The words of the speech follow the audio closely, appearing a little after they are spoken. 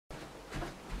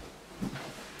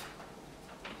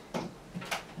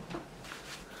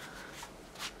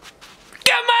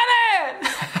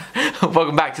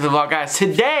Welcome back to the vlog, guys.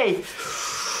 Today's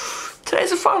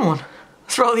a fun one.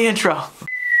 Let's roll the intro.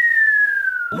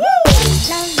 Woo!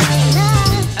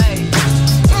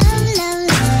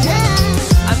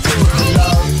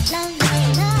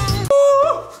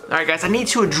 Alright guys, I need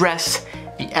to address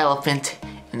the elephant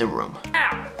in the room.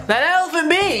 Ow. That elephant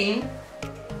being,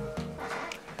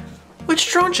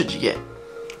 which drone should you get?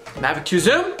 MAVIC 2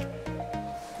 Zoom?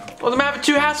 Or the MAVIC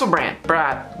 2 Hasselblad?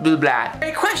 Blah, blah.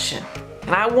 Great question.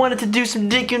 And I wanted to do some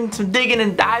digging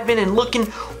and diving and looking,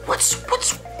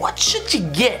 what should you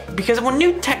get? Because when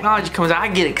new technology comes out, I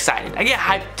get excited, I get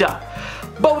hyped up.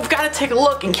 But we've got to take a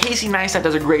look, and Casey Neistat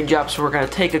does a great job, so we're going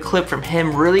to take a clip from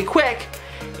him really quick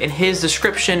in his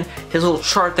description, his little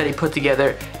chart that he put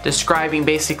together describing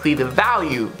basically the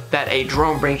value that a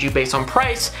drone brings you based on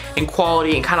price and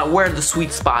quality and kind of where the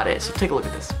sweet spot is. So take a look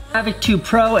at this. MAVIC 2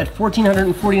 Pro at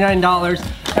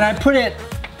 $1,449, and I put it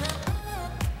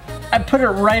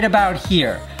right about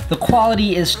here. The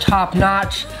quality is top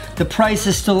notch. The price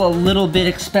is still a little bit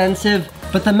expensive,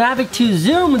 but the MAVIC 2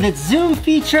 Zoom with its zoom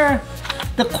feature,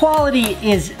 the quality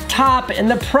is top, and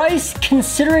the price,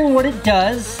 considering what it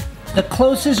does, the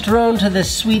closest drone to the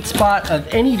sweet spot of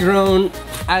any drone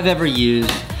I've ever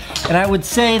used. And I would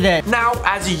say that now,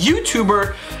 as a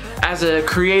YouTuber, as a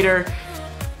creator,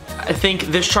 I think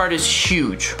this chart is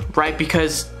huge, right?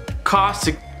 Because cost,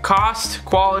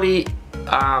 quality,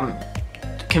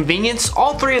 convenience,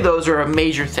 all three of those are a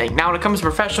major thing. Now when it comes to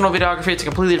professional videography, it's a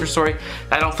completely different story.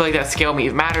 I don't feel like that scale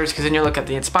even matters, because then you look at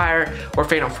the Inspire or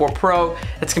Phantom 4 Pro,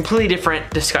 it's a completely different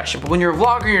discussion. But when you're a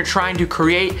vlogger, you're trying to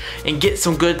create and get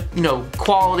some good,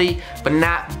 quality, but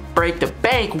not break the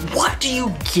bank, what do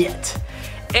you get?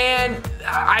 And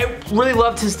I really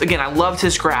loved his, again, I loved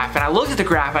his graph, and I looked at the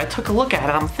graph, I took a look at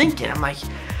it, I'm thinking, I'm like,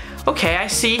 okay, I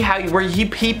see how where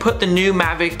he put the new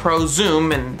MAVIC Pro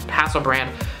Zoom and Hasselblad,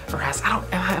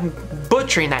 I'm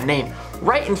butchering that name,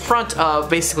 right in front of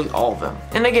basically all of them.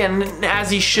 And again,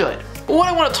 as he should. But what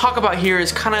I want to talk about here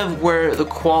is kind of where the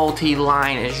quality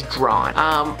line is drawn.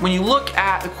 When you look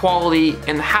at the quality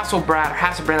in the Hasselblad,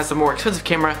 that's the more expensive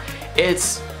camera,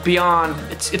 it's beyond,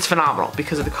 it's phenomenal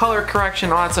because of the color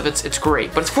correction, all that stuff. It's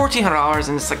great, but it's $1,400,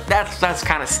 and it's like that's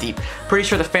kind of steep. Pretty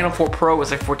sure the Phantom 4 Pro was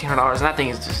like $1,400, and that thing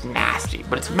is just nasty,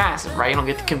 but it's massive, right? You don't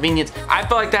get the convenience. I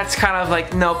feel like that's kind of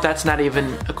like, nope, that's not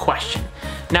even a question.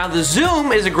 Now the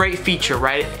zoom is a great feature,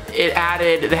 right? They have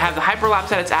the hyperlapse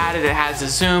that it's added, it has the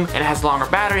zoom, and it has longer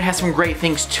battery, it has some great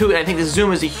things to it. I think the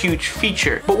zoom is a huge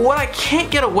feature. But what I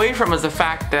can't get away from is the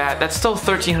fact that that's still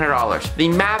 $1,300. The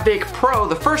MAVIC Pro,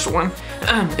 the first one,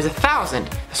 is $1,000.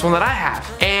 This one that I have.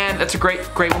 And that's a great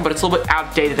one, but it's a little bit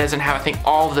outdated. It doesn't have, I think,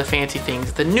 all of the fancy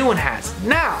things the new one has.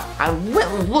 Now, I went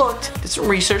and looked, did some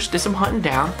research, did some hunting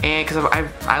down, and because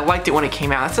I liked it when it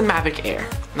came out. That's the MAVIC Air.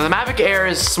 Now the MAVIC Air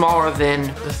is smaller than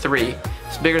the 3.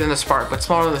 It's bigger than the Spark, but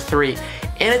smaller than the 3.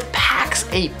 And it packs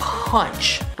a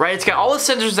punch, right? It's got all the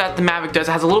sensors that the MAVIC does.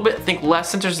 It has a little bit, I think,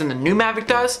 less sensors than the new MAVIC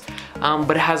does,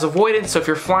 but it has avoidance, so if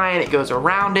you're flying, it goes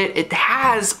around it. It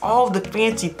has all the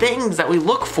fancy things that we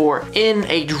look for in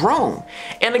a drone.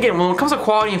 And again, when it comes to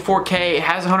quality in 4K, it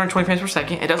has 120 frames per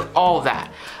second. It does all of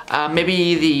that.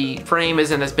 Maybe the frame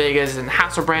isn't as big as in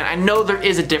Hasselblad. I know there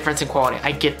is a difference in quality,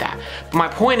 I get that. But my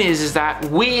point is that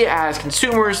we as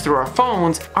consumers through our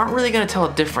phones aren't really gonna tell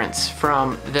a difference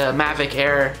from the MAVIC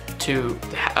Air to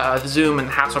the Zoom and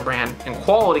Hasselblad in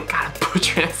quality. God, I'm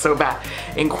butchering it so bad.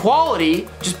 In quality,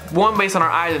 just one, based on our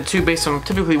eyes, and two, based on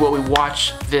typically what we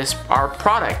watch our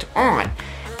product on.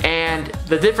 And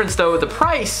the difference though, the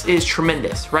price is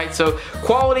tremendous, right? So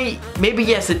quality, maybe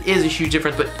yes, it is a huge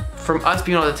difference, but from us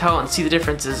being able to tell and see the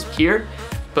differences here,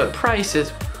 but price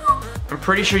is, I'm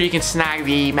pretty sure you can snag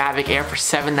the MAVIC Air for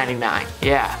 $799.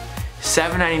 Yeah,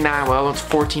 $799, well, it's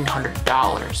 $1,400.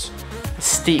 That's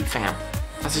steep, fam.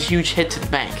 That's a huge hit to the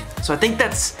bank. So I think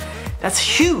that's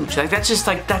huge. Like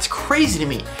that's crazy to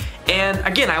me. And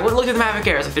again, I would look at the MAVIC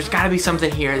Air. Like, there's got to be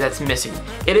something here that's missing.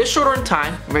 It is shorter in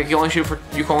time. You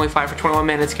can only fly for 21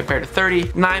 minutes compared to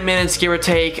 30. 9 minutes, give or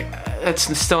take.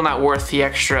 That's still not worth the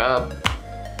extra,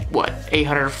 what,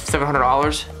 $800,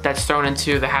 $700 that's thrown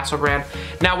into the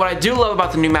Hasselblad. Now, what I do love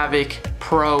about the new MAVIC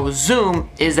Pro Zoom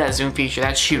is that zoom feature.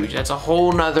 That's huge. That's a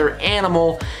whole nother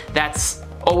animal that's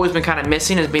always been kind of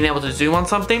missing, is being able to zoom on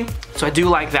something. So I do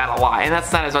like that a lot, and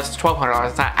that's not as much as $1,200.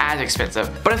 It's not as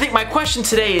expensive. But I think my question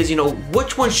today is,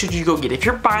 which one should you go get? If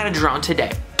you're buying a drone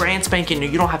today, brand spanking new,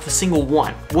 you don't have a single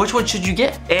one, which one should you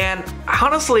get? And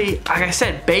honestly, like I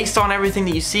said, based on everything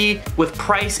that you see with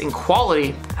price and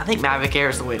quality, I think MAVIC Air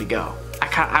is the way to go.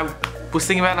 was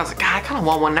thinking about it and I was like, God, I kind of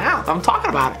want one now. I'm talking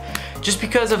about it. Just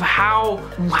because of how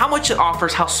much it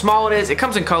offers, how small it is. It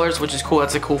comes in colors, which is cool.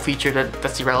 That's a cool feature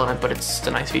that's irrelevant, but it's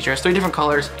a nice feature. It has 3 different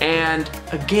colors. And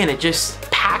again, it just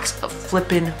packs a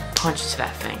flippin' punch to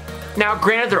that thing. Now,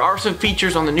 granted, there are some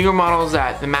features on the newer models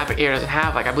that the MAVIC Air doesn't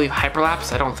have, like I believe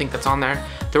hyperlapse. I don't think that's on there.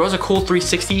 There was a cool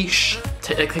 360,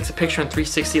 it takes a picture in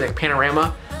 360, like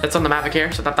panorama. That's on the MAVIC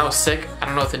Air, so I thought that was sick. I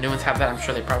don't know if the new ones have that. I'm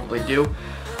sure they probably do.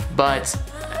 But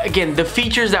again, the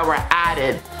features that were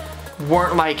added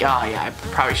weren't like, oh yeah, I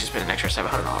probably should spend an extra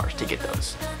 $700 to get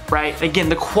those, right? Again,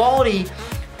 the quality,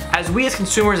 as we as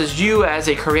consumers, as you as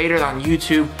a creator on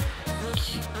YouTube,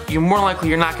 you're more likely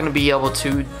you're not going to be able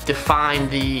to define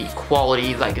the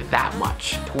quality like that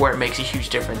much to where it makes a huge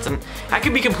difference. And I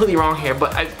could be completely wrong here,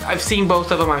 but I've seen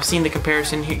both of them. I've seen the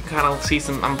comparison. You can kind of see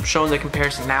some. I'm showing the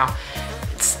comparison now.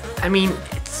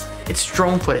 It's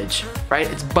drone footage,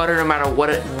 right? It's butter no matter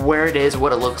where it is,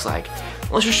 what it looks like.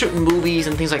 Unless you're shooting movies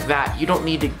and things like that, you don't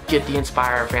need to get the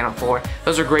Inspire or Phantom 4.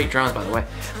 Those are great drones, by the way.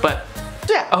 But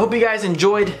yeah, I hope you guys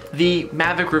enjoyed the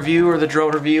MAVIC review or the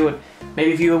drone review, and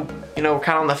maybe if you know,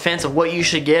 kind of on the fence of what you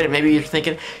should get, and maybe you're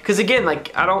thinking, because again,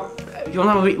 like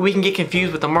we can get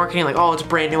confused with the marketing, like, oh, it's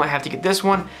brand new, I have to get this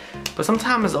one. But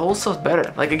sometimes the old stuff's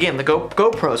better. Like again, the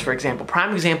GoPros, for example,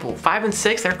 prime example, 5 and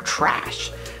 6, they're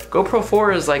trash. GoPro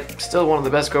 4 is like still one of the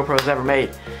best GoPros ever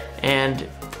made, and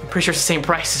I'm pretty sure it's the same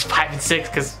price as 5 and 6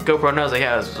 because GoPro knows, like,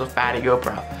 yeah, this is a fatty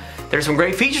GoPro. There's some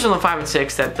great features on the 5 and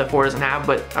 6 that the 4 doesn't have,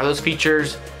 but are those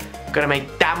features gonna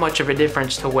make that much of a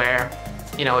difference to where,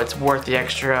 you know, it's worth the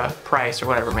extra price or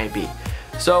whatever it may be?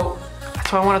 So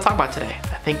that's what I want to talk about today.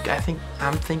 I think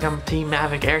I'm Team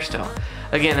MAVIC Air still.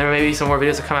 Again, there may be some more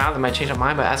videos that come out that might change my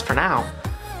mind, but as for now,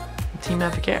 I'm Team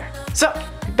MAVIC Air. So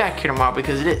be back here tomorrow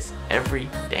because it is every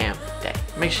damn day.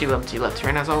 Make sure you love to you left here,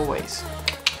 and as always,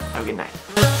 have a good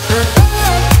night.